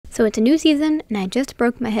So it's a new season, and I just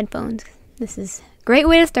broke my headphones. This is a great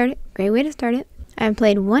way to start it. Great way to start it. I've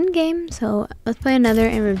played one game, so let's play another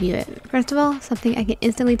and review it. First of all, something I can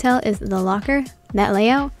instantly tell is the locker, that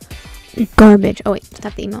layout, garbage. Oh wait,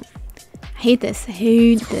 stop the emote. I hate this. I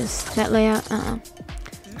hate this. That layout, I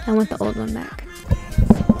want the old one back.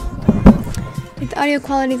 Like the audio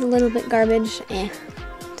quality is a little bit garbage.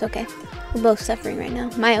 It's okay. We're both suffering right now.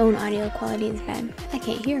 My own audio quality is bad. I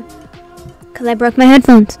can't hear. Because I broke my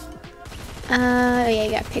headphones. Oh yeah,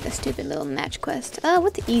 you gotta pick a stupid little match quest.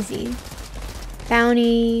 What's easy?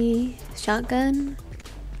 Bounty, shotgun.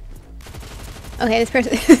 Okay, this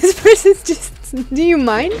person's just, do you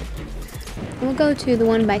mind? We'll go to the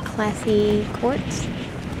one by Classy Courts.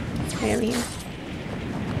 Right over here.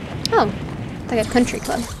 Oh, it's like a country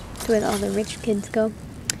club. It's where all the rich kids go.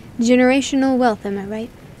 Generational wealth, am I right?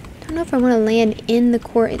 I don't know if I want to land in the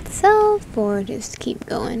court itself or just keep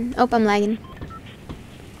going. Oh, I'm lagging.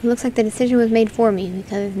 It looks like the decision was made for me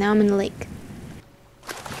because now I'm in the lake.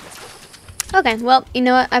 Okay, well, you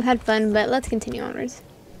know what? I've had fun, but let's continue onwards.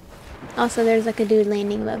 Also, there's like a dude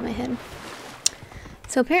landing above my head.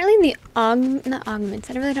 So apparently the not augments,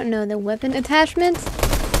 I really don't know, the weapon attachments.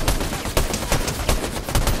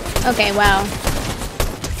 Okay, wow.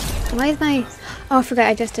 Why is my... Oh, I forgot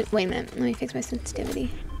I just did... Wait a minute. Let me fix my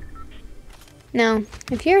sensitivity. Now,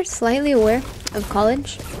 if you're slightly aware of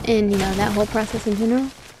college and, you know, that whole process in general,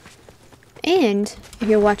 and if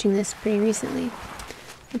you're watching this pretty recently,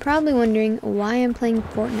 you're probably wondering why I'm playing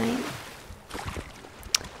Fortnite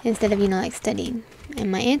instead of, you know, like studying. And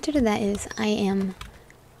my answer to that is I am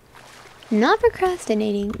not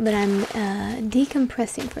procrastinating, but I'm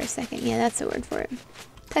decompressing for a second. Yeah, that's the word for it.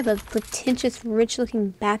 What type of pretentious,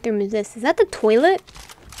 rich-looking bathroom is this? Is that the toilet?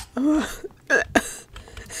 Oh.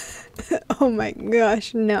 Oh my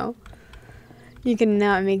gosh, no. You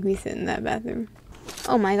cannot make me sit in that bathroom.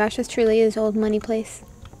 Oh my gosh, this truly is old money place.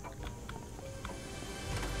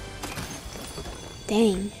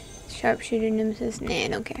 Dang. Sharpshooter nemesis. Nah, I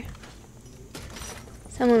don't care.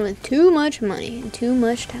 Someone with too much money and too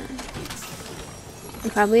much time.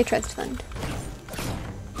 And probably a trust fund.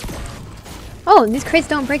 Oh, these crates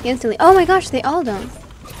don't break instantly. Oh my gosh, they all don't.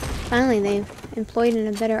 Finally, they've employed in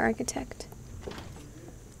a better architect.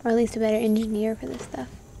 Or at least a better engineer for this stuff.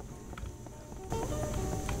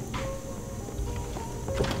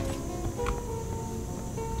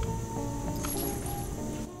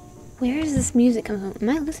 Where is this music coming from? Am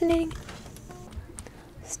I hallucinating?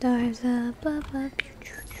 Stars up above,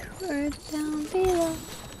 earth down below.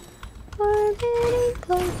 We're getting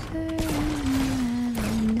closer.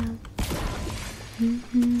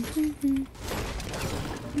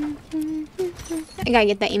 I gotta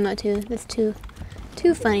get that emote too. That's too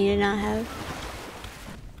funny to not have.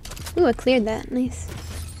 Ooh, I cleared that. Nice.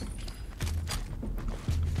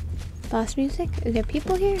 Boss music? Is there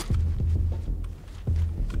people here?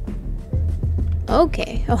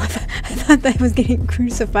 Okay. Oh, I thought that I was getting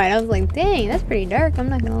crucified. I was like, dang, that's pretty dark. I'm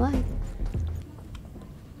not gonna lie.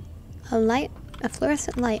 A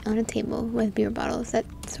fluorescent light on a table with beer bottles. That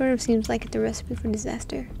sort of seems like it's a recipe for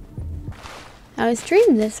disaster. I would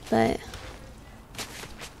stream this, but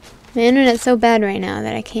my internet's so bad right now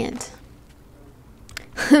that I can't.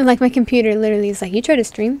 Like my computer literally is like, you try to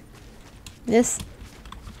stream this?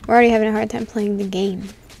 We're already having a hard time playing the game.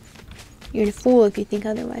 You're a fool if you think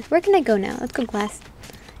otherwise. Where can I go now? Let's go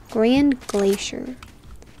Grand Glacier.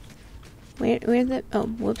 Where's the... Oh,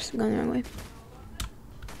 whoops. I'm going the wrong way.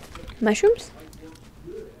 Mushrooms?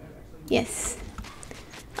 Yes.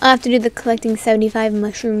 I'll have to do the collecting 75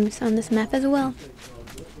 mushrooms on this map as well.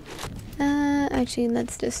 Actually,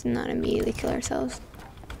 let's just not immediately kill ourselves.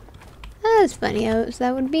 That's funny how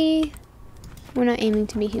that would be. We're not aiming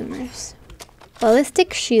to be humorous.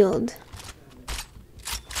 Ballistic shield.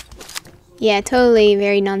 Yeah, totally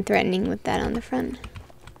very non-threatening with that on the front.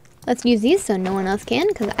 Let's use these so no one else can,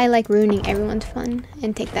 because I like ruining everyone's fun.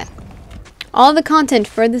 And take that. All the content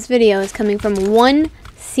for this video is coming from one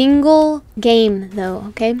single game, though,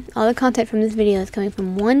 okay? All the content from this video is coming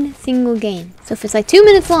from one single game. So if it's like 2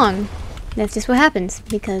 minutes long, that's just what happens,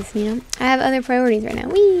 because, you know, I have other priorities right now.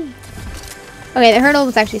 Whee! Okay, the hurdle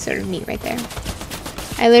was actually sort of neat right there.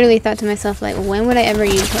 I literally thought to myself, like, when would I ever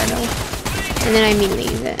use hurdle? And then I immediately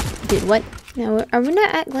use it. Dude, what? Now, are we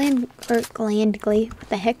not at what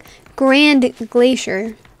the heck? Grand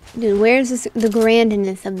Glacier. Dude, where's this, the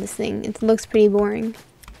grandness of this thing? It looks pretty boring.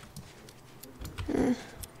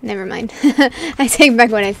 Never mind. I take back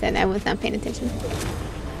what I said. I was not paying attention.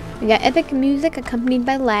 We got epic music accompanied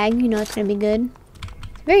by lag. You know it's gonna be good.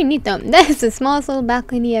 It's very neat though. That is the smallest little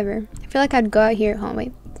balcony ever. I feel like I'd go out here. Oh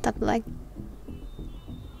wait, stop the lag.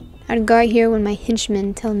 I'd go out here when my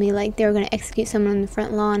henchmen tell me like they were gonna execute someone on the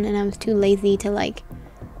front lawn, and I was too lazy to like,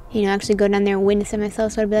 you know, actually go down there and witness it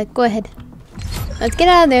myself. So I'd be like, go ahead, let's get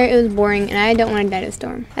out of there. It was boring, and I don't want to die to a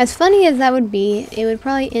storm. As funny as that would be, it would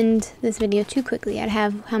probably end this video too quickly. I'd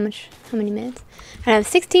have how many minutes? I'd have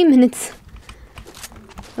 16 minutes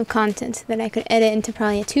of content that I could edit into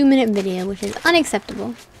probably a 2-minute video, which is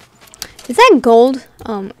unacceptable. Is that gold?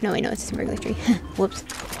 No, wait, no, it's just a regular tree. Whoops.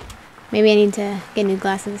 Maybe I need to get new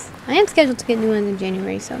glasses. I am scheduled to get new ones in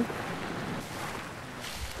January, so.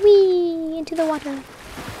 Whee! Into the water.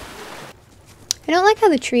 I don't like how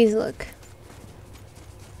the trees look.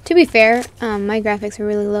 To be fair, my graphics are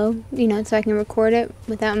really low, you know, so I can record it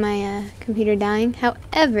without my computer dying.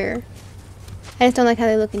 However, I just don't like how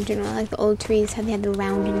they look in general. I like the old trees, how they had the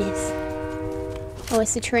roundness. Oh,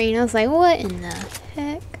 it's the train. I was like, what in the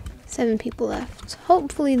heck? 7 people left.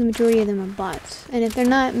 Hopefully the majority of them are bots. And if they're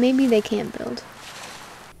not, maybe they can't build.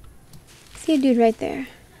 See a dude right there.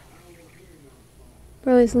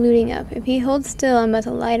 Bro is looting up. If he holds still, I'm about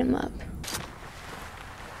to light him up.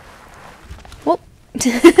 Whoop.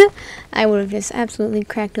 I would have just absolutely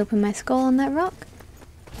cracked open my skull on that rock.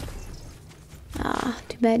 Ah,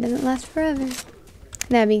 too bad it doesn't last forever.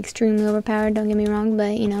 That'd be extremely overpowered, don't get me wrong,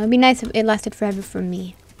 but you know, it'd be nice if it lasted forever for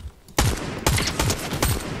me.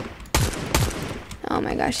 Oh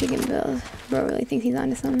my gosh, he can build. Bro really thinks he's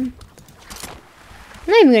onto something. I'm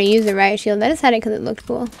not even gonna use the riot shield. I just had it because it looked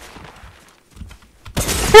cool.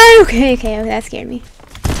 Okay, that scared me.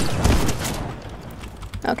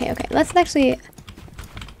 Okay, let's actually.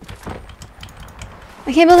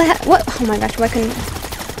 I can't build a what? Oh my gosh, why couldn't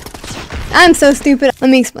I'm so stupid. Let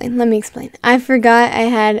me explain. I forgot I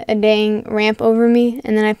had a dang ramp over me,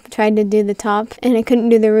 and then I tried to do the top, and I couldn't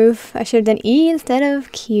do the roof. I should have done E instead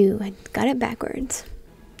of Q. I got it backwards.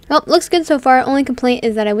 Well, looks good so far. Only complaint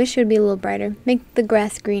is that I wish it would be a little brighter. Make the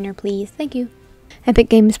grass greener, please. Thank you. Epic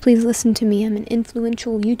Games, please listen to me. I'm an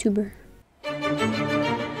influential YouTuber.